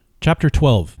Chapter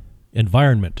 12.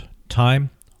 Environment, Time,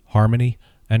 Harmony,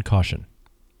 and Caution.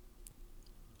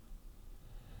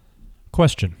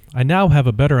 Question. I now have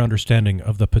a better understanding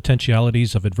of the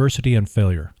potentialities of adversity and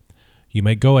failure. You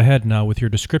may go ahead now with your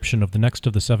description of the next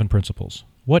of the 7 principles.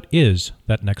 What is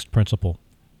that next principle?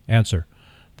 Answer.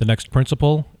 The next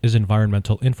principle is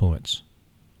environmental influence.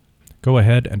 Go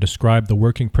ahead and describe the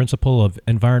working principle of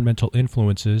environmental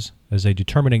influences as a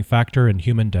determining factor in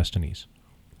human destinies.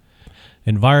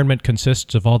 Environment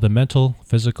consists of all the mental,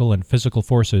 physical, and physical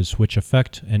forces which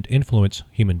affect and influence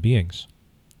human beings.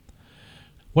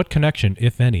 What connection,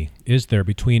 if any, is there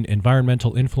between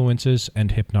environmental influences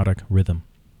and hypnotic rhythm?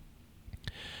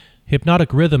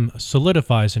 Hypnotic rhythm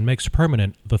solidifies and makes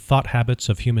permanent the thought habits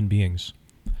of human beings.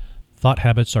 Thought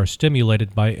habits are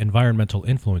stimulated by environmental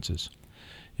influences.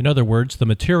 In other words, the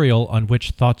material on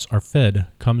which thoughts are fed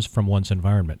comes from one's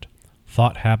environment.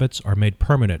 Thought habits are made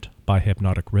permanent by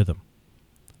hypnotic rhythm.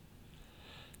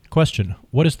 Question.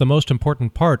 What is the most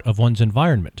important part of one's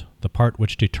environment, the part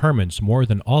which determines more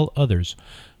than all others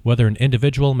whether an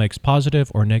individual makes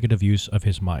positive or negative use of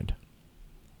his mind?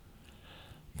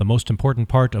 The most important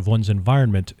part of one's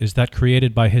environment is that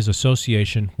created by his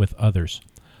association with others.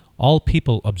 All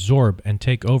people absorb and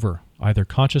take over, either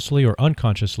consciously or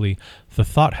unconsciously, the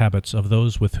thought habits of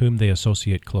those with whom they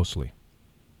associate closely.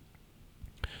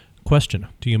 Question.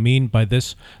 Do you mean by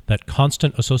this that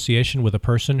constant association with a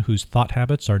person whose thought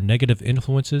habits are negative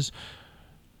influences?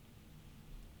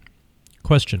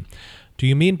 Question. Do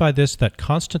you mean by this that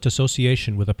constant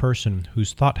association with a person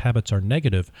whose thought habits are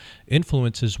negative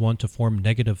influences one to form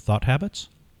negative thought habits?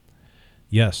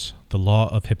 Yes, the law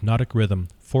of hypnotic rhythm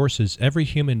forces every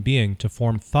human being to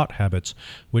form thought habits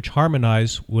which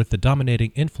harmonize with the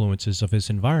dominating influences of his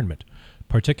environment,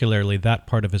 particularly that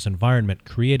part of his environment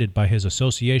created by his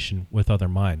association with other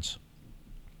minds.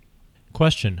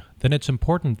 Question. Then it's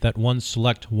important that one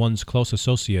select one's close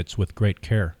associates with great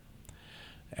care.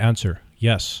 Answer.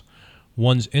 Yes.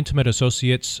 One's intimate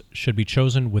associates should be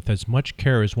chosen with as much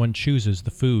care as one chooses the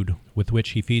food with which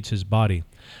he feeds his body,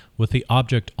 with the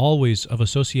object always of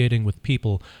associating with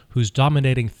people whose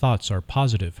dominating thoughts are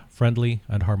positive, friendly,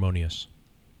 and harmonious.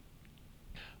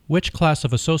 Which class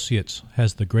of associates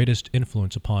has the greatest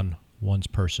influence upon one's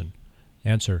person?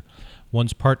 Answer.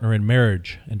 One's partner in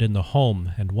marriage and in the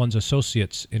home, and one's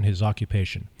associates in his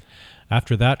occupation.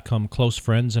 After that come close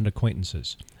friends and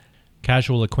acquaintances.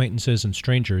 Casual acquaintances and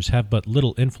strangers have but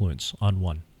little influence on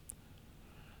one.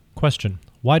 Question.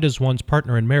 Why does one's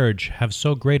partner in marriage have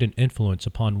so great an influence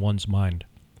upon one's mind?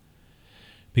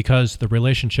 Because the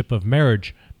relationship of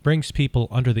marriage brings people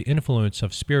under the influence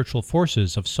of spiritual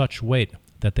forces of such weight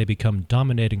that they become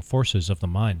dominating forces of the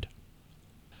mind.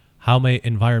 How may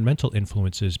environmental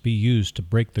influences be used to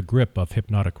break the grip of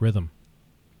hypnotic rhythm?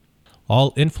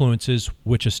 All influences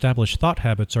which establish thought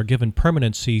habits are given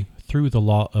permanency through the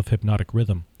law of hypnotic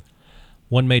rhythm.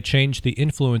 One may change the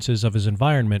influences of his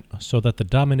environment so that the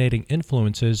dominating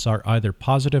influences are either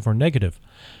positive or negative,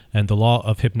 and the law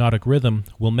of hypnotic rhythm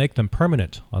will make them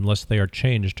permanent unless they are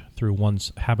changed through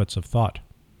one's habits of thought.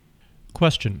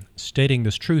 Question. Stating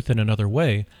this truth in another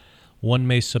way, one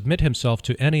may submit himself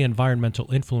to any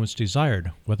environmental influence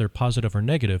desired, whether positive or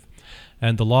negative,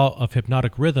 and the law of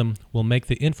hypnotic rhythm will make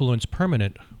the influence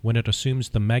permanent when it assumes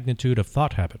the magnitude of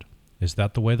thought habit. Is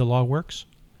that the way the law works?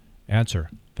 Answer.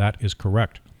 That is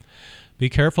correct. Be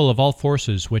careful of all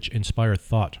forces which inspire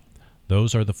thought.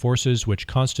 Those are the forces which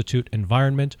constitute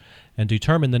environment and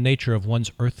determine the nature of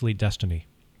one's earthly destiny.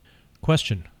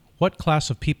 Question. What class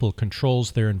of people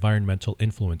controls their environmental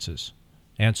influences?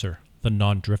 Answer. The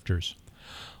non-drifters.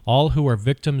 All who are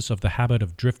victims of the habit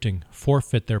of drifting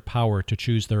forfeit their power to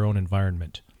choose their own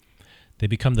environment. They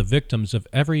become the victims of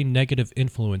every negative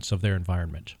influence of their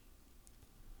environment.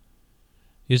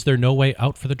 Is there no way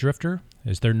out for the drifter?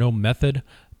 Is there no method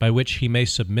by which he may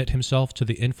submit himself to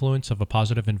the influence of a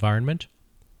positive environment?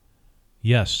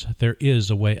 Yes, there is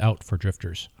a way out for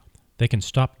drifters. They can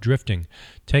stop drifting,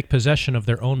 take possession of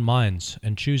their own minds,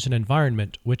 and choose an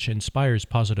environment which inspires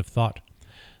positive thought.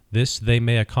 This they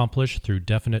may accomplish through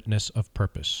definiteness of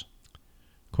purpose.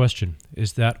 Question.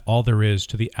 Is that all there is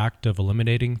to the act of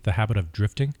eliminating the habit of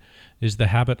drifting? Is the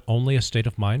habit only a state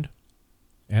of mind?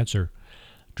 Answer.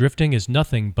 Drifting is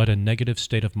nothing but a negative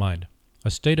state of mind,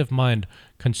 a state of mind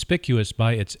conspicuous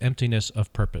by its emptiness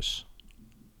of purpose.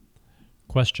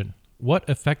 Question. What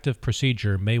effective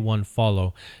procedure may one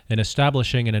follow in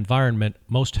establishing an environment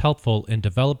most helpful in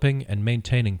developing and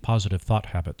maintaining positive thought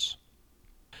habits?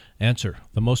 Answer.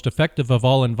 The most effective of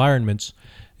all environments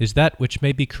is that which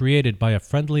may be created by a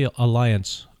friendly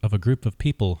alliance of a group of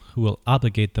people who will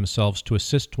obligate themselves to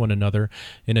assist one another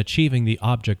in achieving the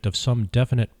object of some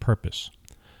definite purpose.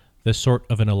 This sort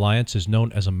of an alliance is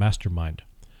known as a mastermind.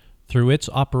 Through its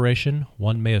operation,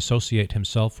 one may associate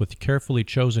himself with carefully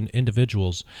chosen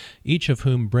individuals, each of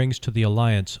whom brings to the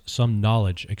alliance some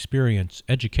knowledge, experience,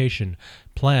 education,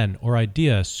 plan, or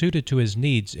idea suited to his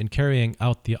needs in carrying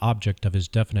out the object of his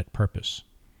definite purpose.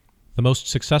 The most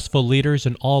successful leaders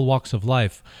in all walks of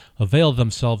life avail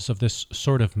themselves of this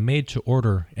sort of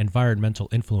made-to-order environmental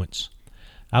influence.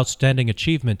 Outstanding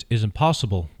achievement is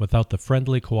impossible without the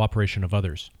friendly cooperation of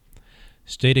others.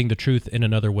 Stating the truth in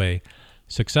another way,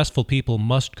 successful people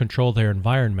must control their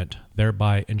environment,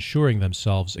 thereby ensuring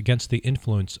themselves against the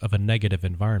influence of a negative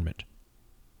environment.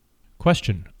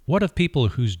 Question: what of people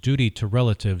whose duty to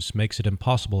relatives makes it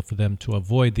impossible for them to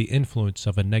avoid the influence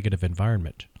of a negative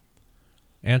environment?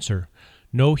 Answer: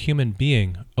 no human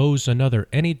being owes another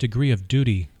any degree of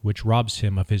duty which robs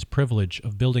him of his privilege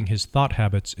of building his thought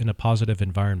habits in a positive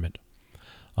environment.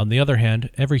 On the other hand,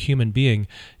 every human being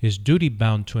is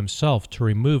duty-bound to himself to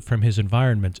remove from his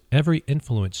environment every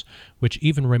influence which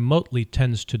even remotely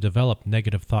tends to develop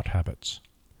negative thought habits.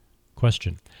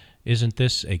 Question: isn't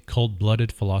this a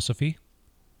cold-blooded philosophy?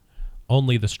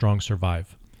 Only the strong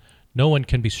survive. No one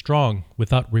can be strong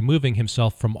without removing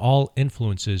himself from all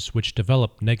influences which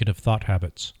develop negative thought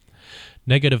habits.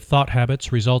 Negative thought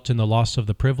habits result in the loss of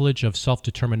the privilege of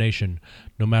self-determination,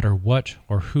 no matter what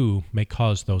or who may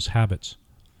cause those habits.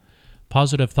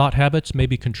 Positive thought habits may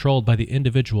be controlled by the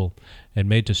individual and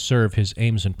made to serve his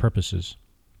aims and purposes.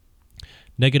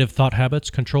 Negative thought habits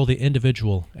control the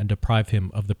individual and deprive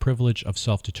him of the privilege of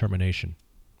self-determination.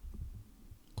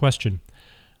 Question: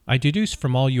 I deduce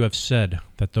from all you have said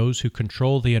that those who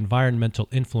control the environmental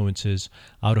influences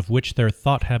out of which their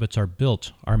thought habits are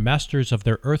built are masters of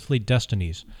their earthly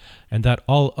destinies, and that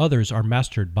all others are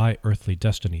mastered by earthly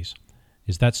destinies.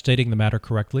 Is that stating the matter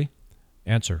correctly?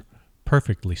 Answer: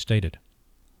 perfectly stated.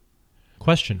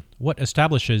 Question: what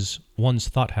establishes one's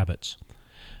thought habits?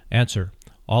 Answer: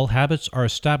 all habits are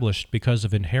established because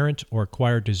of inherent or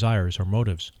acquired desires or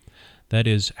motives. That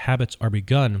is, habits are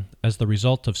begun as the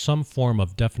result of some form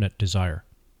of definite desire.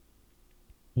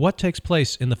 What takes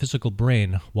place in the physical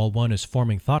brain while one is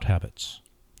forming thought habits?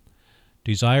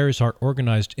 Desires are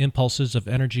organized impulses of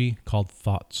energy called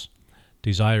thoughts.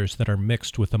 Desires that are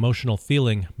mixed with emotional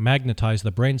feeling magnetize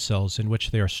the brain cells in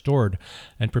which they are stored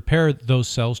and prepare those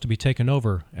cells to be taken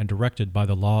over and directed by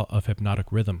the law of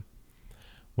hypnotic rhythm.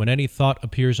 When any thought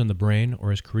appears in the brain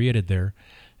or is created there,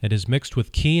 and is mixed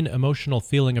with keen emotional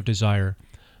feeling of desire,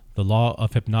 the law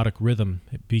of hypnotic rhythm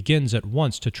begins at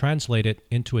once to translate it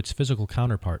into its physical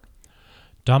counterpart.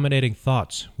 Dominating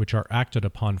thoughts, which are acted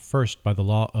upon first by the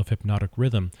law of hypnotic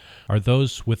rhythm, are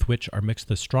those with which are mixed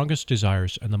the strongest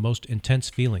desires and the most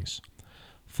intense feelings.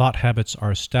 Thought habits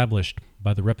are established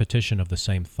by the repetition of the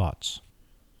same thoughts.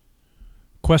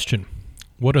 Question: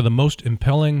 what are the most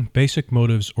impelling basic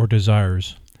motives or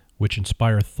desires which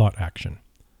inspire thought action?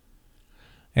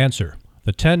 Answer: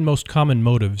 the 10 most common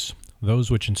motives,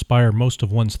 those which inspire most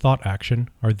of one's thought action,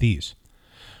 are these.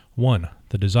 1.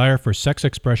 The desire for sex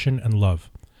expression and love.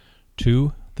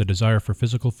 2. The desire for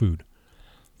physical food.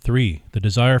 3. The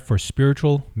desire for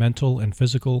spiritual, mental, and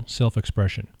physical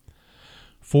self-expression.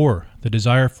 4. The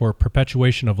desire for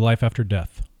perpetuation of life after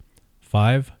death.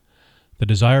 5. The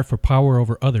desire for power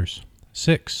over others.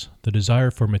 6. The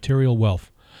desire for material wealth.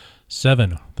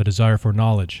 7. The desire for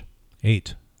knowledge.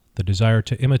 8. The desire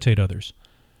to imitate others.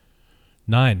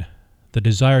 9. The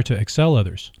desire to excel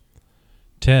others.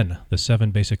 10. The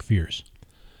 7 basic fears.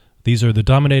 These are the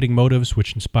dominating motives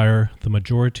which inspire the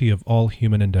majority of all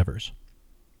human endeavors.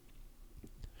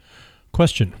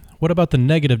 Question: what about the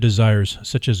negative desires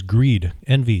such as greed,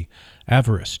 envy,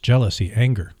 avarice, jealousy,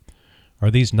 anger? Are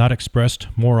these not expressed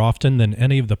more often than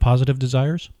any of the positive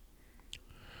desires?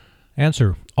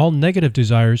 Answer: all negative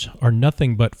desires are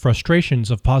nothing but frustrations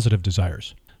of positive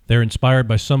desires. They're inspired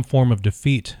by some form of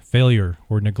defeat, failure,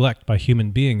 or neglect by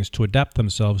human beings to adapt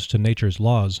themselves to nature's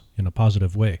laws in a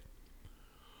positive way.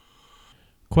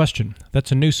 Question: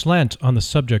 that's a new slant on the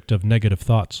subject of negative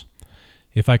thoughts.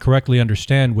 If I correctly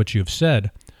understand what you have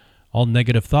said, all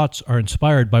negative thoughts are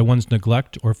inspired by one's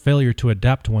neglect or failure to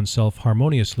adapt oneself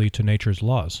harmoniously to nature's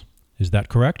laws. Is that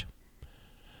correct?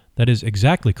 That is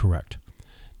exactly correct.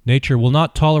 Nature will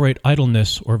not tolerate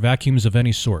idleness or vacuums of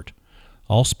any sort.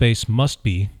 All space must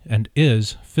be, and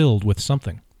is, filled with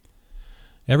something.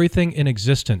 Everything in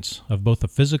existence, of both a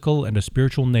physical and a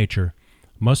spiritual nature,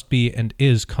 must be and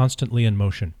is constantly in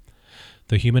motion.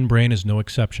 The human brain is no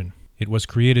exception. It was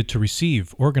created to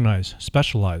receive, organize,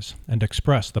 specialize, and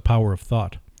express the power of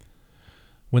thought.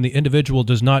 When the individual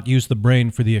does not use the brain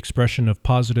for the expression of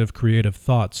positive creative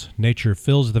thoughts, nature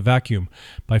fills the vacuum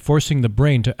by forcing the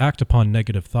brain to act upon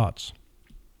negative thoughts.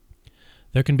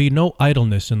 There can be no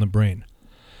idleness in the brain.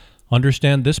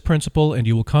 Understand this principle and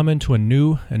you will come into a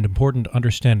new and important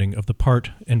understanding of the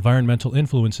part environmental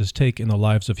influences take in the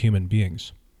lives of human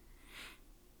beings.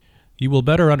 You will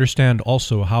better understand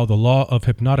also how the law of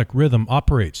hypnotic rhythm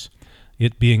operates,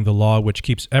 it being the law which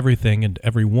keeps everything and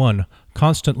everyone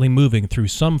constantly moving through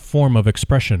some form of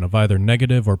expression of either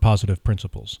negative or positive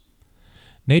principles.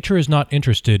 Nature is not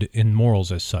interested in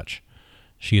morals as such.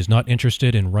 She is not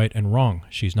interested in right and wrong.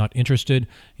 She is not interested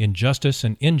in justice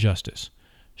and injustice.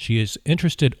 She is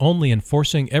interested only in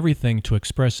forcing everything to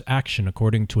express action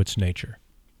according to its nature.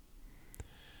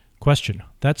 Question.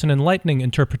 That's an enlightening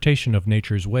interpretation of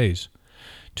nature's ways.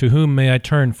 To whom may I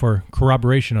turn for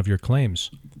corroboration of your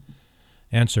claims?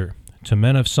 Answer. To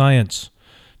men of science,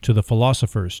 to the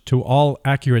philosophers, to all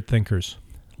accurate thinkers,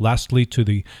 lastly to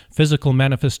the physical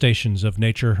manifestations of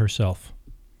nature herself.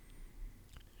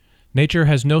 Nature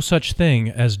has no such thing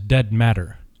as dead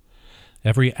matter.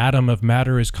 Every atom of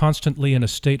matter is constantly in a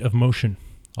state of motion.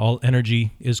 All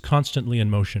energy is constantly in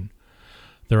motion.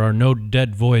 There are no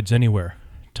dead voids anywhere.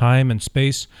 Time and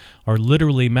space are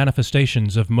literally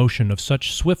manifestations of motion of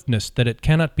such swiftness that it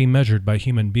cannot be measured by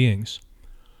human beings.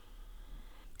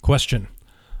 Question.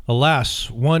 Alas,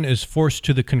 one is forced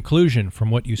to the conclusion from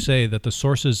what you say that the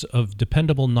sources of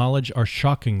dependable knowledge are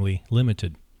shockingly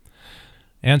limited.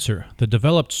 Answer. The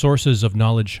developed sources of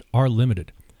knowledge are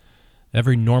limited.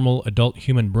 Every normal adult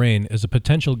human brain is a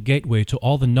potential gateway to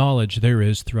all the knowledge there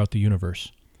is throughout the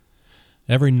universe.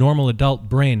 Every normal adult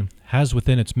brain has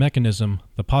within its mechanism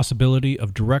the possibility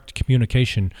of direct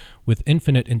communication with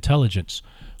infinite intelligence,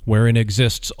 wherein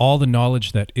exists all the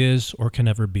knowledge that is or can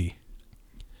ever be.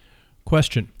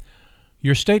 Question.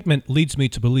 Your statement leads me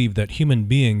to believe that human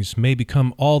beings may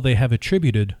become all they have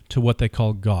attributed to what they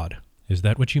call God. Is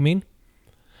that what you mean?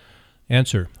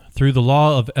 Answer. Through the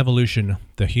law of evolution,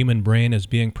 the human brain is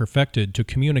being perfected to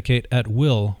communicate at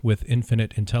will with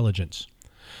infinite intelligence.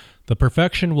 The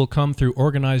perfection will come through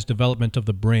organized development of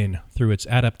the brain through its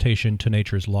adaptation to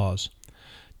nature's laws.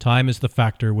 Time is the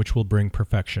factor which will bring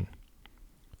perfection.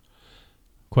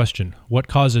 Question. What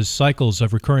causes cycles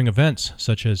of recurring events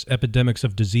such as epidemics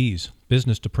of disease,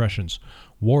 business depressions,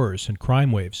 wars, and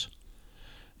crime waves?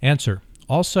 Answer.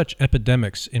 All such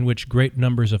epidemics in which great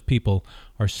numbers of people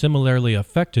are similarly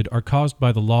affected are caused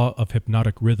by the law of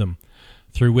hypnotic rhythm,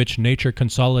 through which nature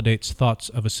consolidates thoughts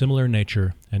of a similar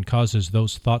nature and causes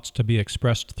those thoughts to be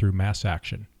expressed through mass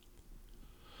action.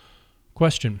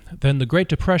 Question. Then the Great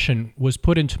Depression was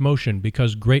put into motion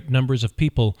because great numbers of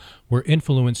people were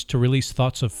influenced to release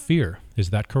thoughts of fear. Is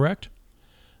that correct?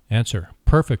 Answer.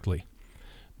 Perfectly.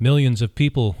 Millions of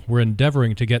people were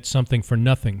endeavoring to get something for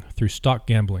nothing through stock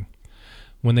gambling.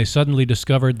 When they suddenly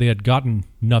discovered they had gotten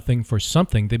nothing for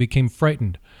something, they became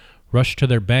frightened, rushed to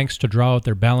their banks to draw out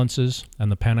their balances,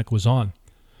 and the panic was on.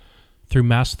 Through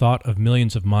mass thought of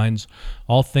millions of minds,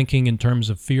 all thinking in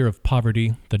terms of fear of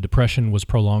poverty, the depression was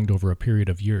prolonged over a period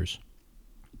of years.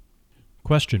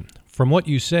 Question. From what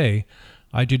you say,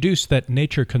 I deduce that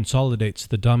nature consolidates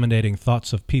the dominating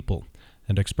thoughts of people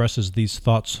and expresses these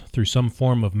thoughts through some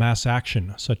form of mass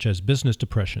action, such as business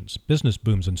depressions, business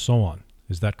booms, and so on.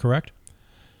 Is that correct?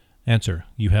 Answer.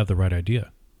 You have the right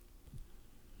idea.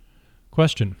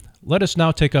 Question. Let us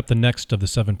now take up the next of the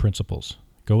 7 principles.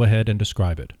 Go ahead and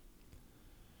describe it.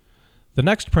 The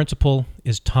next principle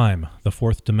is time, the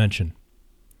 4th dimension.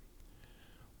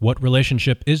 What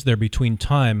relationship is there between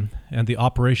time and the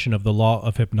operation of the law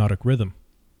of hypnotic rhythm?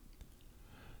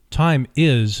 Time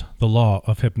is the law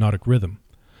of hypnotic rhythm.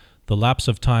 The lapse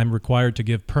of time required to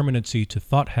give permanency to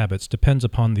thought habits depends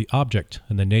upon the object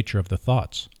and the nature of the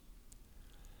thoughts.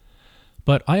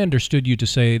 But I understood you to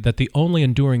say that the only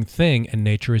enduring thing in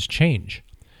nature is change.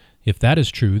 If that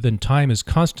is true, then time is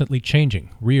constantly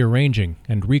changing, rearranging,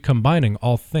 and recombining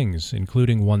all things,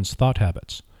 including one's thought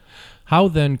habits. How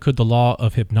then could the law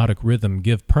of hypnotic rhythm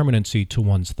give permanency to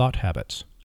one's thought habits?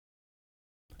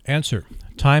 Answer.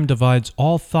 Time divides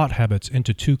all thought habits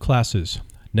into 2 classes,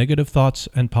 negative thoughts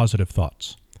and positive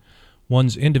thoughts.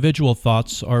 One's individual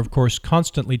thoughts are of course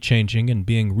constantly changing and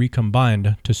being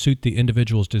recombined to suit the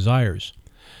individual's desires.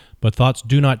 But thoughts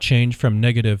do not change from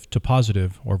negative to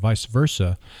positive or vice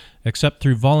versa, except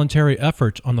through voluntary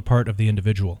effort on the part of the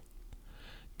individual.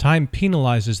 Time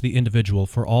penalizes the individual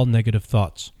for all negative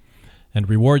thoughts, and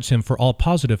rewards him for all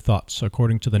positive thoughts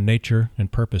according to the nature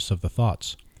and purpose of the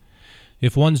thoughts.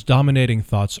 If one's dominating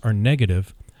thoughts are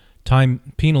negative,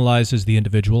 time penalizes the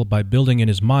individual by building in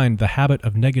his mind the habit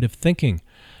of negative thinking,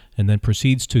 and then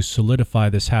proceeds to solidify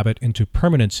this habit into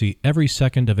permanency every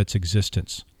second of its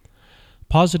existence.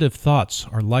 Positive thoughts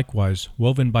are likewise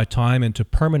woven by time into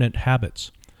permanent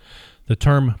habits. The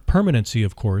term permanency,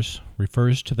 of course,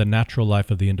 refers to the natural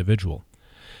life of the individual.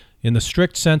 In the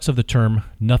strict sense of the term,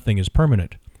 nothing is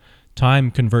permanent. Time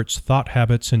converts thought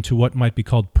habits into what might be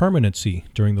called permanency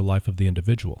during the life of the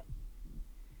individual.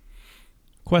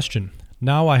 Question.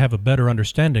 Now I have a better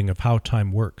understanding of how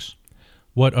time works.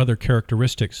 What other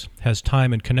characteristics has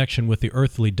time in connection with the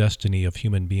earthly destiny of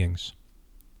human beings?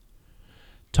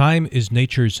 Time is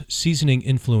nature's seasoning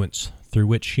influence through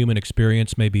which human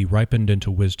experience may be ripened into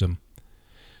wisdom.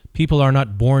 People are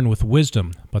not born with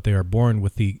wisdom, but they are born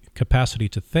with the capacity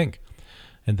to think,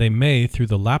 and they may, through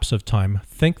the lapse of time,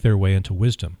 think their way into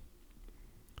wisdom.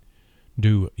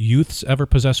 Do youths ever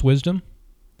possess wisdom?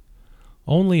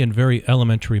 Only in very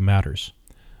elementary matters.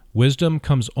 Wisdom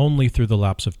comes only through the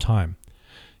lapse of time.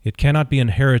 It cannot be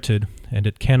inherited, and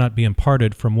it cannot be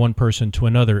imparted from one person to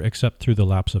another except through the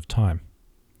lapse of time.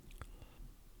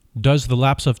 Does the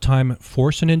lapse of time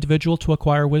force an individual to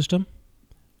acquire wisdom?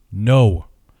 No.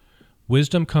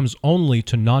 Wisdom comes only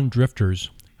to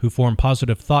non-drifters who form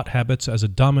positive thought habits as a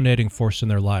dominating force in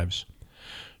their lives.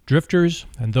 Drifters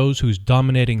and those whose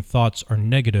dominating thoughts are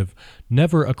negative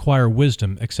never acquire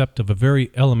wisdom except of a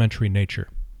very elementary nature.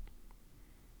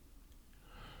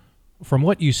 From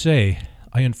what you say,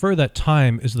 I infer that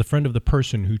time is the friend of the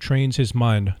person who trains his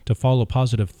mind to follow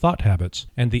positive thought habits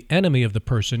and the enemy of the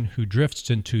person who drifts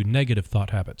into negative thought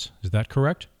habits. Is that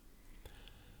correct?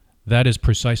 That is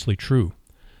precisely true.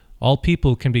 All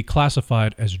people can be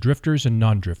classified as drifters and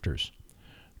non-drifters.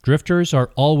 Drifters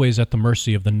are always at the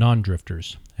mercy of the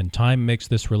non-drifters, and time makes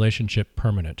this relationship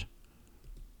permanent.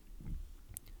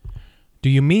 Do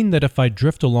you mean that if I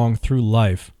drift along through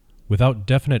life without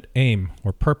definite aim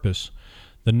or purpose,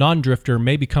 the non-drifter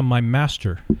may become my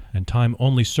master, and time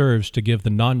only serves to give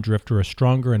the non-drifter a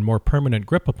stronger and more permanent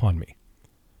grip upon me?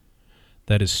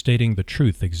 That is stating the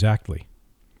truth exactly.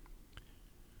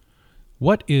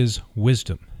 What is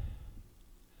wisdom?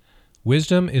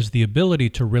 Wisdom is the ability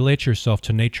to relate yourself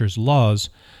to nature's laws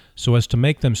so as to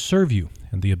make them serve you,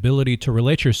 and the ability to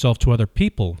relate yourself to other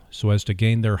people so as to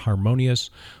gain their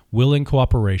harmonious, willing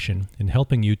cooperation in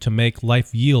helping you to make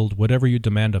life yield whatever you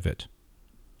demand of it.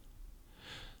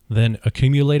 Then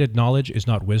accumulated knowledge is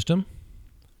not wisdom?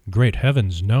 Great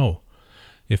heavens, no.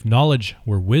 If knowledge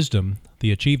were wisdom,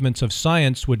 the achievements of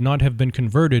science would not have been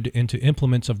converted into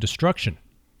implements of destruction.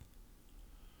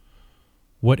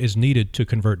 What is needed to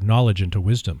convert knowledge into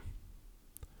wisdom?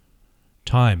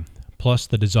 Time, plus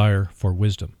the desire for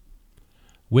wisdom.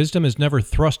 Wisdom is never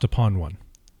thrust upon one.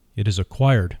 It is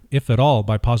acquired, if at all,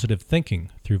 by positive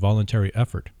thinking through voluntary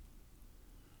effort.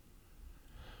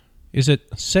 Is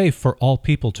it safe for all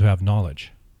people to have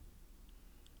knowledge?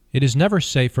 It is never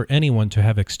safe for anyone to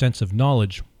have extensive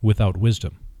knowledge without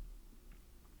wisdom.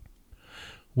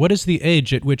 What is the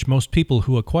age at which most people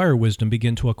who acquire wisdom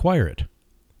begin to acquire it?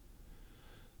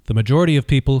 The majority of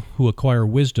people who acquire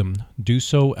wisdom do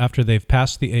so after they've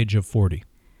passed the age of 40.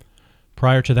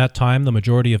 Prior to that time, the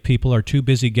majority of people are too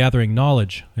busy gathering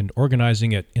knowledge and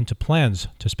organizing it into plans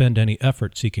to spend any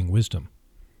effort seeking wisdom.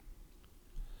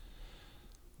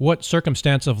 What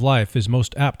circumstance of life is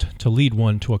most apt to lead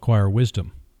one to acquire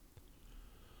wisdom?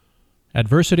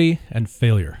 Adversity and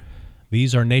failure.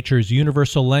 These are nature's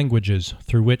universal languages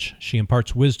through which she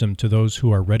imparts wisdom to those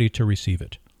who are ready to receive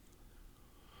it.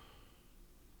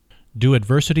 Do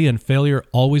adversity and failure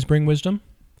always bring wisdom?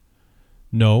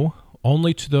 No,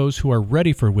 only to those who are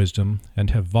ready for wisdom and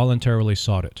have voluntarily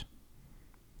sought it.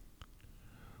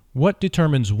 What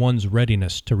determines one's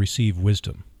readiness to receive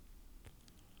wisdom?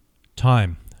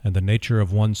 Time and the nature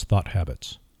of one's thought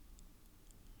habits.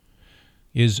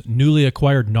 Is newly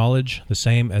acquired knowledge the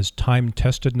same as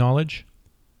time-tested knowledge?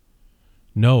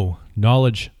 No,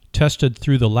 knowledge tested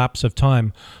through the lapse of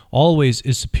time always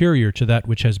is superior to that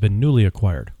which has been newly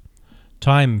acquired.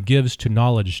 Time gives to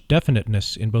knowledge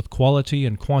definiteness in both quality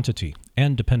and quantity,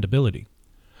 and dependability.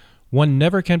 One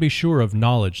never can be sure of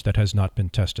knowledge that has not been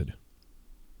tested.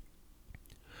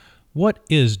 What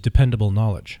is dependable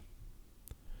knowledge?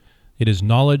 It is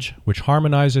knowledge which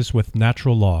harmonizes with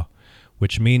natural law,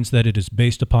 which means that it is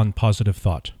based upon positive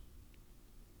thought.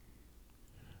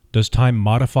 Does time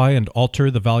modify and alter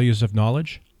the values of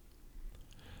knowledge?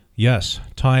 Yes,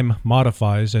 time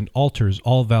modifies and alters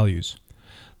all values.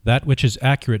 That which is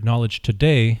accurate knowledge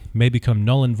today may become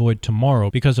null and void tomorrow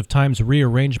because of time's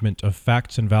rearrangement of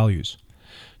facts and values.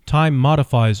 Time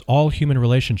modifies all human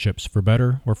relationships for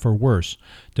better or for worse,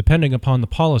 depending upon the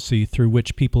policy through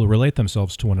which people relate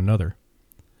themselves to one another.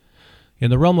 In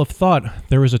the realm of thought,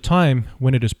 there is a time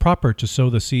when it is proper to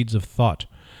sow the seeds of thought,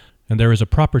 and there is a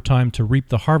proper time to reap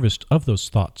the harvest of those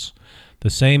thoughts, the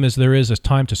same as there is a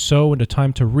time to sow and a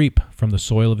time to reap from the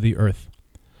soil of the earth.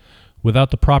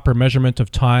 Without the proper measurement of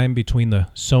time between the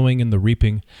sowing and the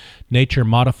reaping, nature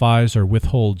modifies or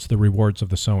withholds the rewards of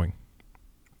the sowing.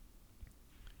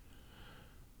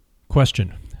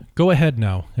 Question. Go ahead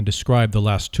now and describe the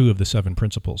last two of the 7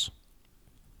 principles.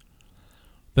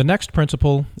 The next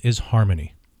principle is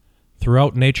harmony.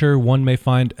 Throughout nature, one may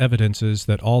find evidences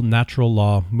that all natural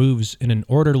law moves in an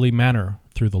orderly manner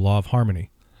through the law of harmony.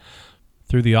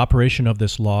 Through the operation of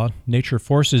this law, nature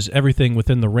forces everything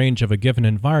within the range of a given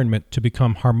environment to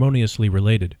become harmoniously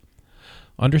related.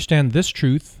 Understand this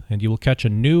truth, and you will catch a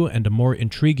new and a more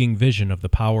intriguing vision of the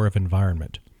power of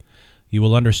environment. You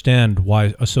will understand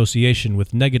why association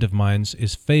with negative minds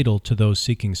is fatal to those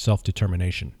seeking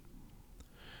self-determination.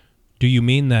 Do you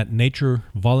mean that nature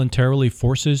voluntarily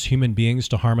forces human beings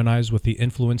to harmonize with the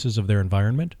influences of their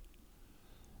environment?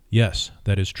 Yes,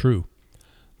 that is true.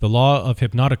 The law of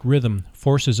hypnotic rhythm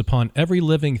forces upon every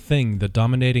living thing the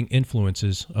dominating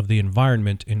influences of the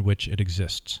environment in which it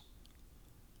exists.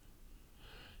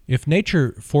 If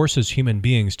nature forces human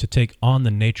beings to take on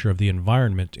the nature of the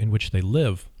environment in which they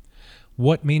live,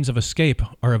 what means of escape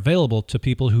are available to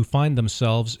people who find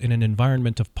themselves in an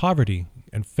environment of poverty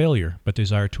and failure but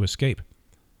desire to escape?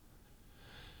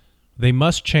 They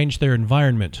must change their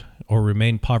environment or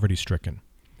remain poverty-stricken.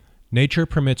 Nature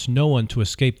permits no one to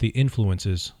escape the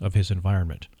influences of his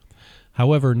environment.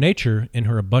 However, nature, in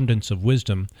her abundance of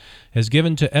wisdom, has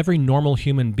given to every normal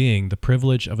human being the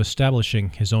privilege of establishing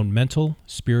his own mental,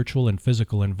 spiritual, and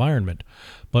physical environment,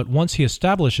 but once he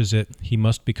establishes it, he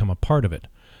must become a part of it.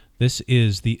 This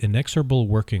is the inexorable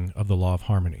working of the law of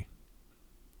harmony.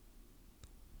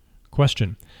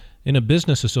 Question. In a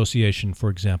business association, for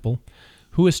example,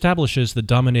 who establishes the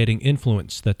dominating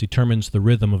influence that determines the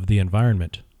rhythm of the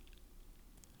environment?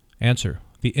 Answer.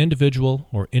 The individual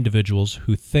or individuals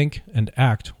who think and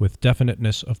act with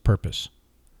definiteness of purpose.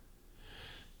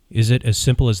 Is it as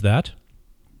simple as that?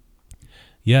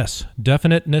 Yes,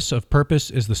 definiteness of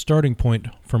purpose is the starting point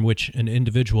from which an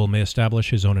individual may establish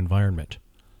his own environment.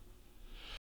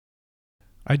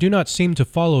 I do not seem to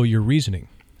follow your reasoning.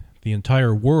 The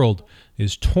entire world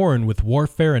is torn with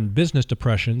warfare and business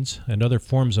depressions and other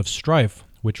forms of strife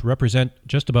which represent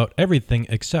just about everything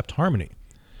except harmony.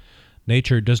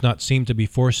 Nature does not seem to be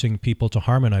forcing people to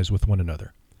harmonize with one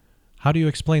another. How do you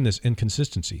explain this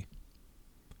inconsistency?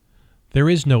 There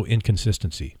is no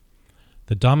inconsistency.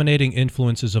 The dominating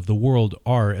influences of the world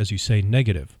are, as you say,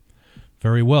 negative.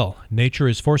 Very well, nature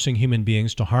is forcing human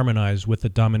beings to harmonize with the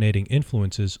dominating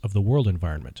influences of the world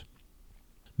environment.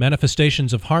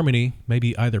 Manifestations of harmony may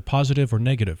be either positive or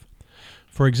negative.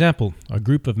 For example, a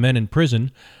group of men in prison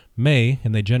may,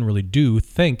 and they generally do,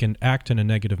 think and act in a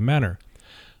negative manner,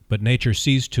 but nature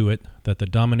sees to it that the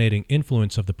dominating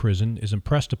influence of the prison is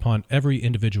impressed upon every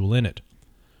individual in it.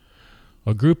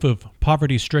 A group of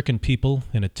poverty-stricken people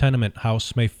in a tenement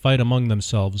house may fight among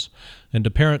themselves and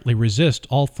apparently resist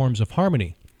all forms of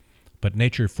harmony, but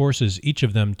nature forces each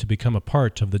of them to become a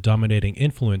part of the dominating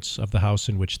influence of the house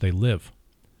in which they live.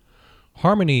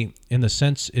 Harmony, in the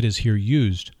sense it is here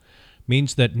used,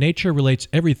 means that nature relates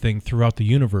everything throughout the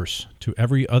universe to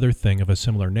every other thing of a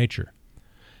similar nature.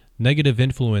 Negative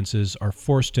influences are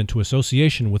forced into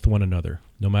association with one another,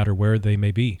 no matter where they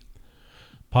may be.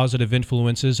 Positive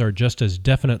influences are just as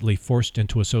definitely forced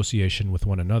into association with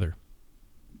one another.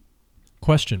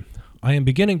 Question. I am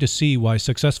beginning to see why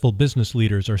successful business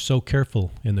leaders are so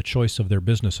careful in the choice of their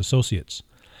business associates.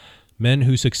 Men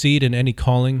who succeed in any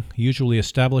calling usually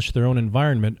establish their own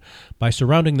environment by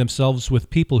surrounding themselves with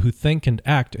people who think and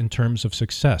act in terms of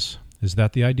success. Is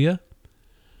that the idea?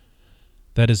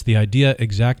 That is the idea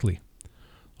exactly.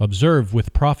 Observe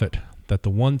with profit that the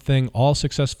one thing all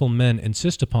successful men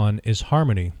insist upon is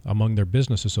harmony among their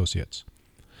business associates.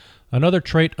 Another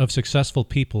trait of successful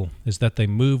people is that they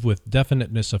move with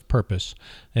definiteness of purpose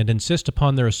and insist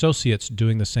upon their associates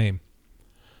doing the same.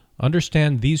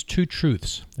 Understand these two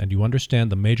truths, and you understand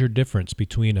the major difference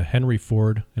between a Henry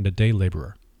Ford and a day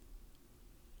laborer.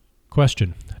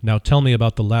 Question. Now tell me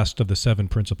about the last of the 7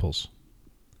 principles.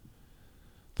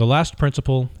 The last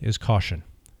principle is caution.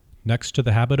 Next to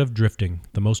the habit of drifting,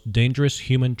 the most dangerous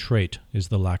human trait is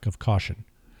the lack of caution.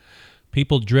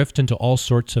 People drift into all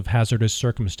sorts of hazardous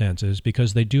circumstances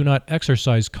because they do not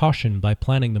exercise caution by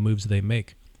planning the moves they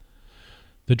make.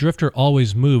 The drifter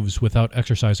always moves without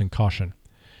exercising caution.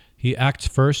 He acts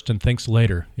first and thinks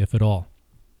later, if at all.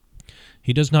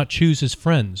 He does not choose his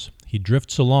friends. He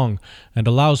drifts along and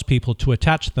allows people to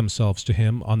attach themselves to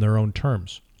him on their own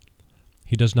terms.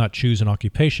 He does not choose an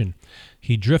occupation.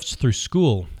 He drifts through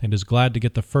school and is glad to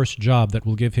get the first job that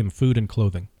will give him food and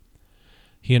clothing.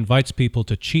 He invites people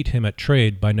to cheat him at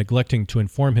trade by neglecting to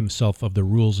inform himself of the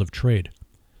rules of trade.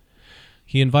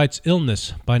 He invites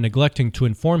illness by neglecting to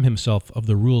inform himself of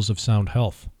the rules of sound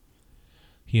health.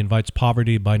 He invites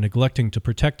poverty by neglecting to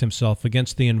protect himself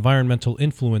against the environmental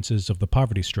influences of the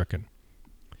poverty-stricken.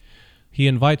 He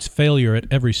invites failure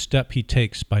at every step he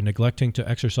takes by neglecting to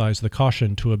exercise the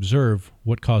caution to observe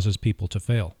what causes people to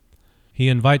fail. He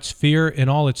invites fear in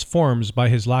all its forms by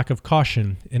his lack of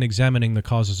caution in examining the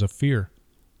causes of fear.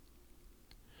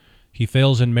 He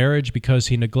fails in marriage because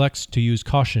he neglects to use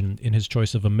caution in his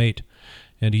choice of a mate,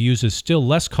 and he uses still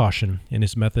less caution in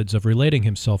his methods of relating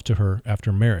himself to her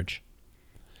after marriage.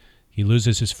 He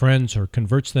loses his friends or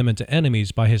converts them into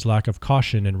enemies by his lack of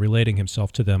caution in relating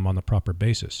himself to them on the proper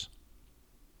basis.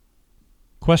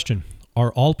 Question: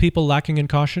 are all people lacking in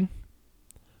caution?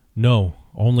 No,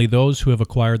 only those who have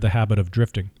acquired the habit of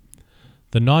drifting.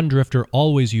 The non-drifter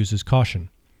always uses caution.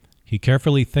 He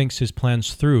carefully thinks his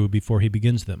plans through before he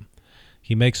begins them.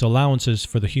 He makes allowances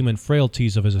for the human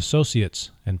frailties of his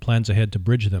associates and plans ahead to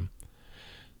bridge them.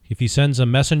 If he sends a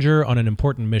messenger on an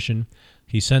important mission,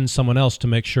 he sends someone else to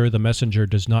make sure the messenger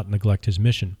does not neglect his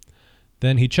mission.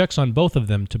 Then he checks on both of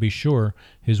them to be sure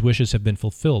his wishes have been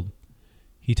fulfilled.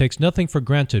 He takes nothing for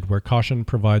granted where caution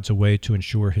provides a way to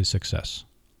ensure his success.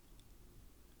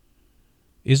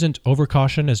 Isn't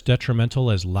overcaution as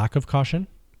detrimental as lack of caution?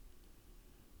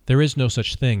 There is no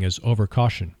such thing as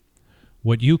overcaution.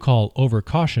 What you call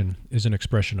overcaution is an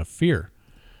expression of fear.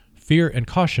 Fear and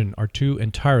caution are two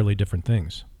entirely different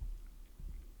things.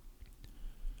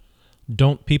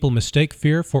 Don't people mistake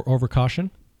fear for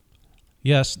overcaution?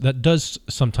 Yes, that does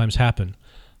sometimes happen,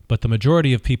 but the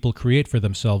majority of people create for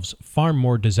themselves far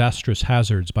more disastrous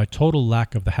hazards by total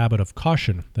lack of the habit of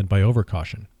caution than by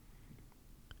overcaution.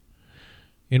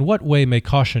 In what way may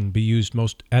caution be used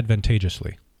most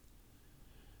advantageously?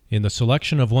 In the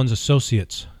selection of one's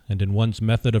associates and in one's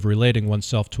method of relating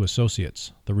oneself to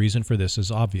associates. The reason for this is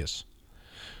obvious.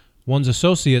 One's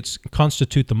associates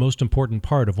constitute the most important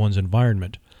part of one's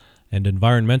environment, and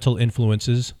environmental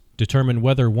influences determine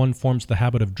whether one forms the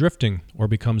habit of drifting or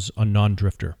becomes a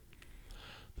non-drifter.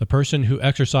 The person who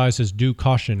exercises due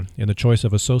caution in the choice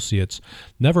of associates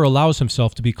never allows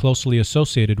himself to be closely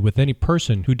associated with any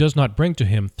person who does not bring to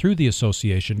him, through the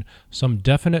association, some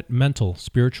definite mental,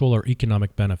 spiritual, or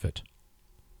economic benefit.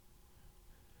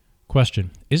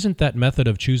 Question: isn't that method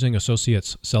of choosing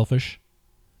associates selfish?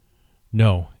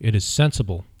 No, it is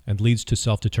sensible and leads to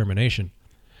self-determination.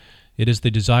 It is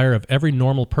the desire of every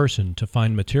normal person to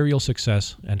find material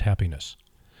success and happiness.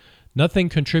 Nothing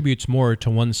contributes more to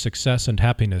one's success and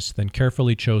happiness than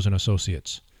carefully chosen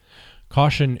associates.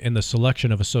 Caution in the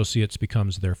selection of associates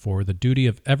becomes, therefore, the duty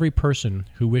of every person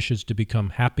who wishes to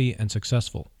become happy and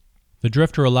successful. The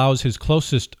drifter allows his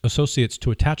closest associates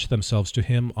to attach themselves to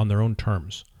him on their own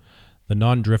terms. The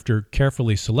non-drifter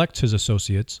carefully selects his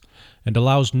associates and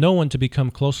allows no one to become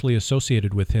closely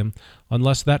associated with him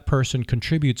unless that person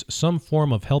contributes some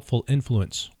form of helpful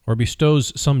influence or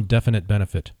bestows some definite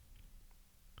benefit.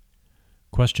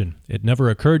 Question: it never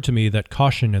occurred to me that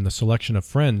caution in the selection of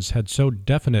friends had so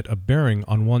definite a bearing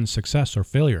on one's success or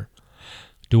failure.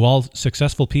 Do all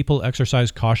successful people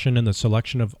exercise caution in the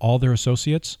selection of all their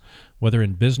associates, whether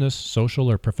in business, social,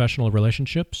 or professional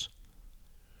relationships?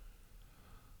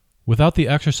 Without the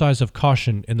exercise of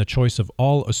caution in the choice of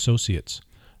all associates,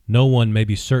 no one may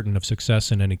be certain of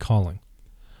success in any calling.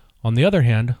 On the other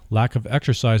hand, lack of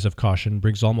exercise of caution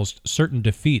brings almost certain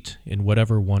defeat in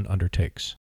whatever one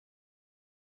undertakes.